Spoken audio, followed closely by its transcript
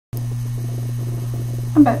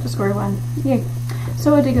I'm back to square one. Yay.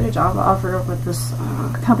 So I did get a job offer with this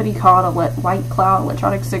company called White Cloud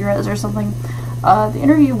Electronic Cigarettes or something. The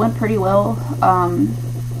interview went pretty well.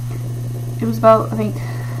 It was about, I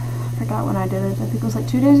forgot when I did it. I think it was like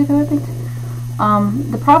 2 days ago, I think.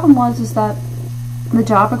 The problem is that the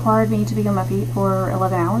job required me to be on my feet for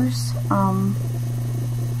 11 hours.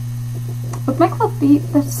 With my club feet,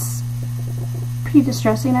 that's pretty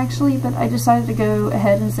distressing actually, but I decided to go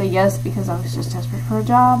ahead and say yes because I was just desperate for a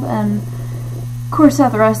job, and of course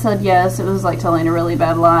after I said yes, it was like telling a really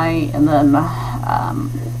bad lie, and then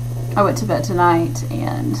I went to bed tonight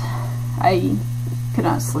and I could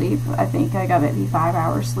not sleep. I think I got maybe 5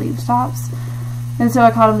 hours sleep stops, and so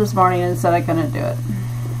I called him this morning and said I couldn't do it.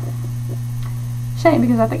 Shame,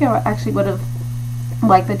 because I think I actually would have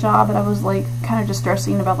liked the job, but I was like kind of just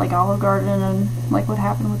stressing about like Olive Garden and like what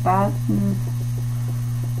happened with that, and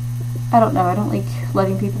I don't know, I don't like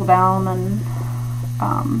letting people down and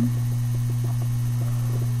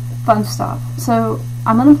fun stuff. So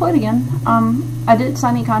I'm unemployed again. I did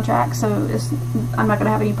sign a contract, so I'm not gonna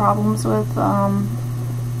have any problems with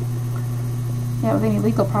with any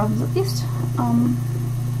legal problems at least.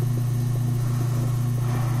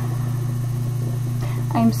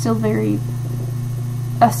 I'm still very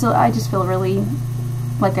I just feel really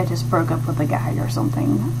like I just broke up with a guy or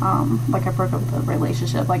something. Like I broke up with a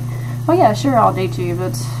relationship. Like, oh yeah, sure, I'll date you,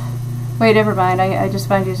 but wait, never mind. I just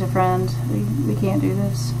find you as a friend. We can't do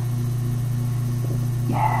this.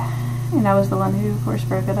 Yeah. And I was the one who, of course,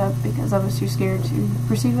 broke it up because I was too scared to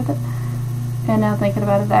proceed with it. And now thinking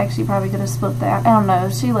about it, I actually probably could have split that. I don't know.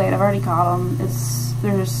 It's too late. I've already caught him.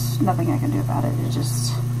 There's nothing I can do about it. It's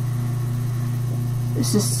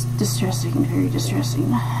just distressing, very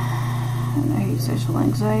distressing. And I hate social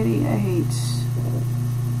anxiety. I hate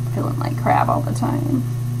feeling like crap all the time.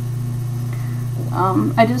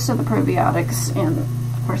 I just said the probiotics, and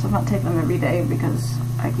of course I'm not taking them every day because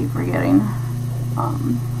I keep forgetting.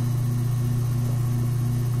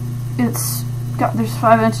 There's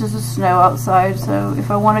 5 inches of snow outside, so if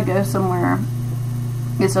I want to go somewhere,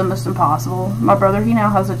 it's almost impossible. My brother, he now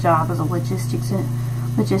has a job as a logistics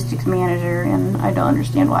manager, and I don't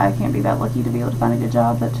understand why I can't be that lucky to be able to find a good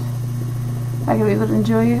job, but I could be able to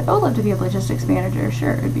enjoy it. I would love to be a logistics manager.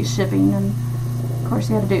 Sure, it'd be shipping, and of course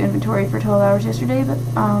he had to do inventory for 12 hours yesterday, but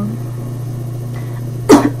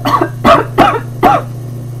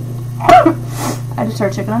I just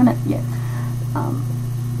started checking on a minute. Yeah.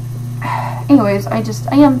 Anyways, I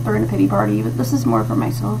am throwing a pity party, but this is more for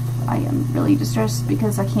myself. I am really distressed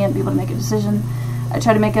because I can't be able to make a decision. I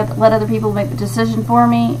try to let other people make the decision for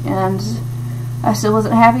me, and I still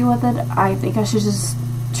wasn't happy with it. I think I should just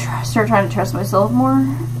start trying to trust myself more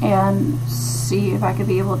and see if I could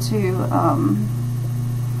be able to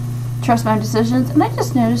trust my decisions. And I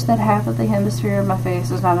just noticed that half of the hemisphere of my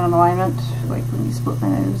face is not in alignment, like when you split my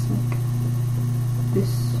nose, like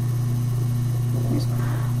this.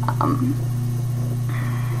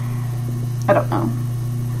 I don't know.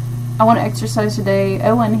 I want to exercise today.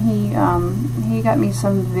 Owen, he got me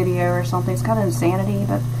some video or something. It's called Insanity,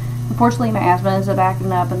 but unfortunately my asthma is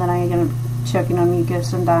backing up, and then I end up choking on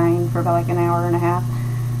mucus and dying for about like an hour and a half.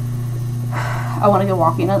 I want to go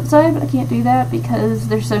walking outside, but I can't do that because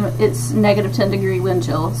it's negative 10-degree wind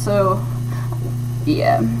chill. So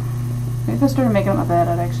yeah, if I started making up my bed,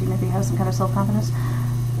 I'd actually maybe have some kind of self-confidence.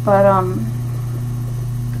 But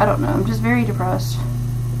I don't know. I'm just very depressed.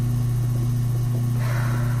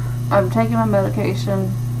 I'm taking my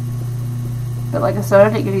medication, but like I said, I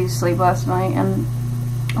didn't get any sleep last night, and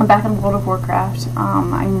I'm back in World of Warcraft.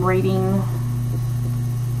 I'm raiding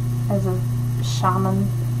as a shaman,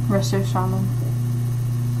 resto shaman.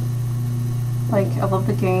 Like, I love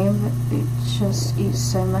the game, but it just eats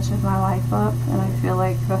so much of my life up, and I feel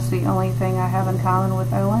like that's the only thing I have in common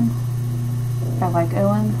with Owen. I like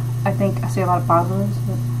Owen. I think I see a lot of positives,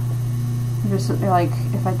 but just like,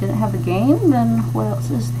 if I didn't have the game, then what else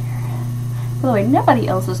is there? By the way, nobody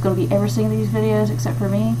else is going to be ever seeing these videos except for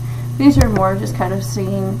me. These are more just kind of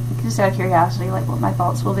seeing, just out of curiosity, like what my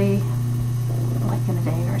thoughts will be like in a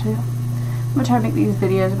day or two. I'm going to try to make these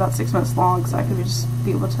videos about 6 months long so I could just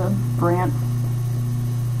be able to rant.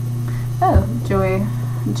 Oh, Joy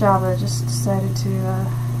Java just decided to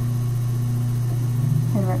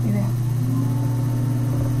interrupt me there.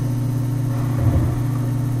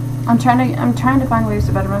 I'm trying to find ways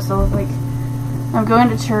to better myself. Like, I'm going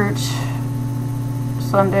to church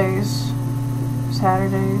Sundays,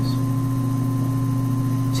 Saturdays,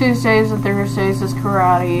 Tuesdays and Thursdays is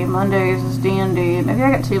karate, Mondays is D&D. Maybe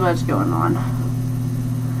I got too much going on.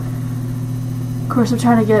 Of course, I'm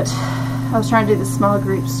trying to get I was trying to do the small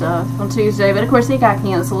group stuff on Tuesday, but of course it got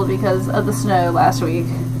canceled because of the snow last week.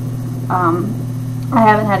 I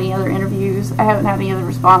haven't had any other interviews. I haven't had any other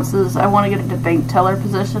responses. I want to get into bank teller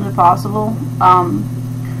position if possible.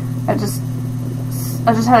 I just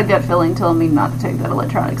had a gut feeling telling me not to take that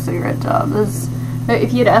electronic cigarette job.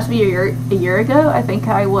 If you'd asked me a year ago, I think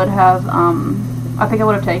I would have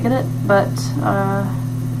taken it, but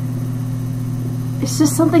it's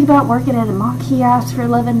just something about working at a mock kiosk for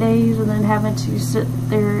 11 days and then having to sit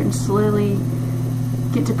there and slowly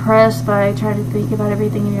get depressed by trying to think about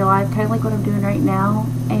everything in your life, kind of like what I'm doing right now.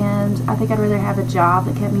 And I think I'd rather have a job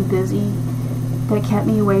that kept me busy, that kept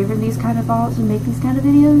me away from these kind of thoughts and make these kind of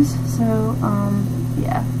videos. So,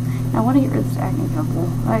 yeah. I want to get rid of this acne pimple.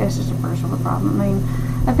 It's just a personal problem. I mean,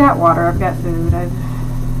 I've got water, I've got food, I've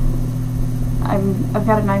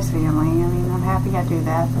got a nice family. I mean, I'm happy I do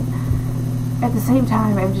that, but at the same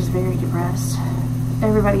time, I'm just very depressed.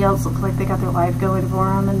 Everybody else looks like they got their life going for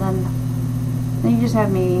them, and then you just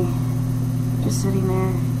have me just sitting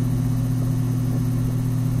there.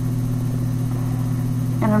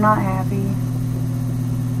 And I'm not happy.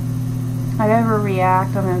 I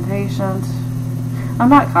overreact, I'm impatient. I'm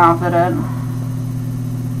not confident.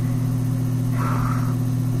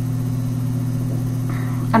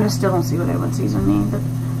 I just still don't see what everyone sees in me, but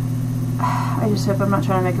I just hope I'm not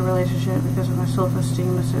trying to make a relationship because my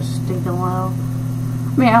self-esteem is so stinking low. I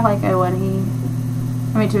mean, I like Owen.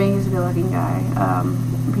 To me, he's a good-looking guy.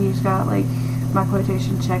 He's got, like, my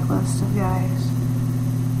quotation checklist of guys.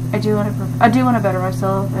 I do want to better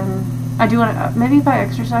myself, and I do want to, maybe if I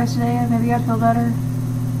exercise today, maybe I'd feel better.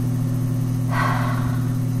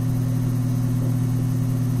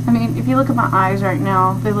 I mean, if you look at my eyes right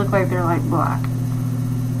now, they look like they're, like, black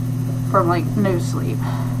from, like, no sleep.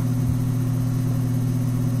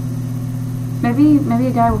 Maybe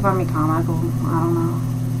a guy will find me comical. I don't know.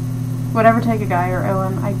 Would I ever take a guy or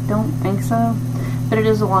Owen? I don't think so. But it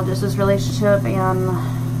is a long-distance relationship, and,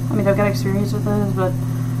 I mean, I've got experience with those, but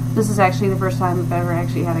this is actually the first time I've ever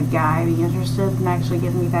actually had a guy be interested and actually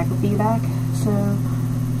give me back with feedback. So,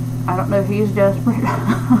 I don't know if he's desperate.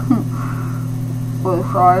 Or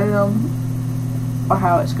if I am. Or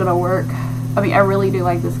how it's gonna work. I mean, I really do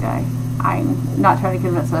like this guy. I'm not trying to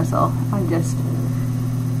convince myself. I guess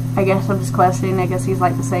I'm just questioning. I guess he's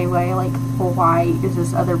like the same way. Like, well, why is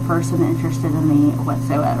this other person interested in me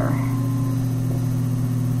whatsoever?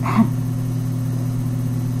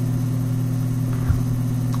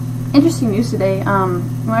 Interesting news today.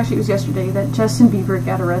 Well, actually, it was yesterday that Justin Bieber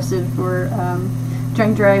got arrested for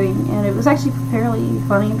drunk driving, and it was actually fairly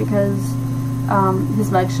funny because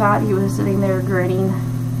his mugshot, he was sitting there grinning,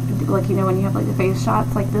 like, you know, when you have like the face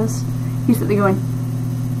shots like this. He's sitting there going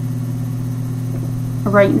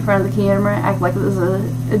right in front of the camera, act like it was a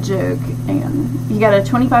joke, and he got a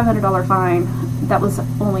 $2,500 fine. That was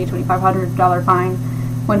only a $2,500 fine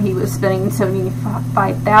when he was spending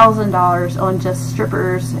 $75,000 on just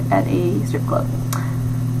strippers at a strip club.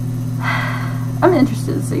 I'm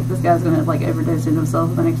interested to see if this guy's gonna like overdose in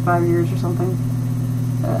himself in the next 5 years or something.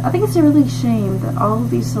 I think it's a really shame that all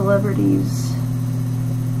of these celebrities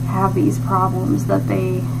have these problems, that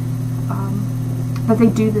they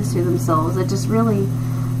do this to themselves. It just really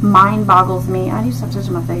mind boggles me. I need to stop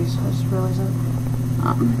touching my face. I just realized that.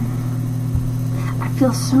 I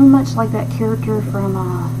feel so much like that character from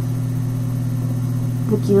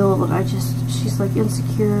The Guild. She's like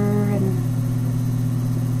insecure, and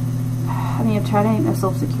I mean, I've tried to make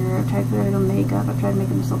myself secure. I've tried to put on makeup. I've tried to make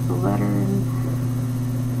myself feel better, and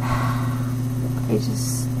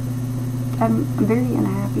I'm a very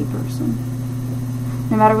unhappy person.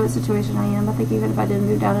 No matter what situation I am, I think even if I didn't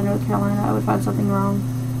move down to North Carolina, I would find something wrong.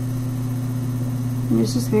 And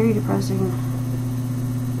it's just very depressing.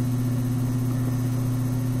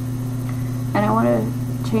 And I want to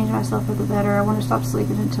change myself for the better. I want to stop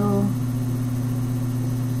sleeping until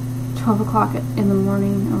 12 o'clock in the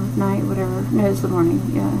morning or night, whatever. No, it's the morning.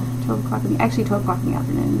 Yeah, 12 o'clock actually 12 o'clock in the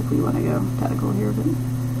afternoon if we want to go technical here, but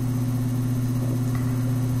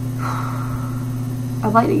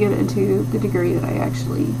I'd like to get into the degree that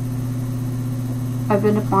I've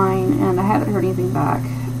been applying, and I haven't heard anything back.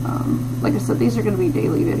 Like I said, these are going to be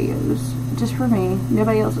daily videos, just for me.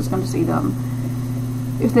 Nobody else is going to see them.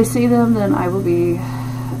 If they see them, then I will be,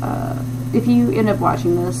 if you end up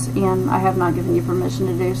watching this, and I have not given you permission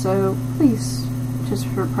to do so, please, just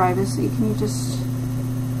for privacy, can you just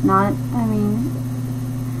not, I mean,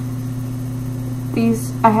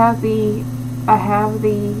 I have the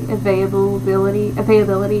availability to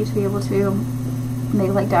be able to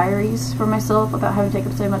make like diaries for myself without having to take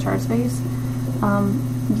up so much hard space.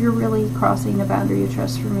 You're really crossing a boundary of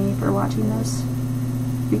trust for me for watching this.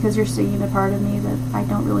 because you're seeing a part of me that I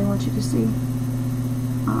don't really want you to see.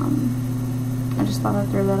 I just thought I'd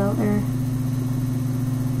throw that out there.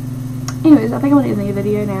 Anyways, I think I'm going to end the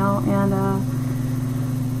video now, and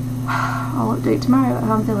I'll update tomorrow about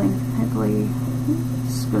how I'm feeling. Hopefully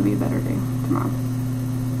it's going to be a better day tomorrow.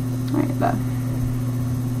 Alright, bye.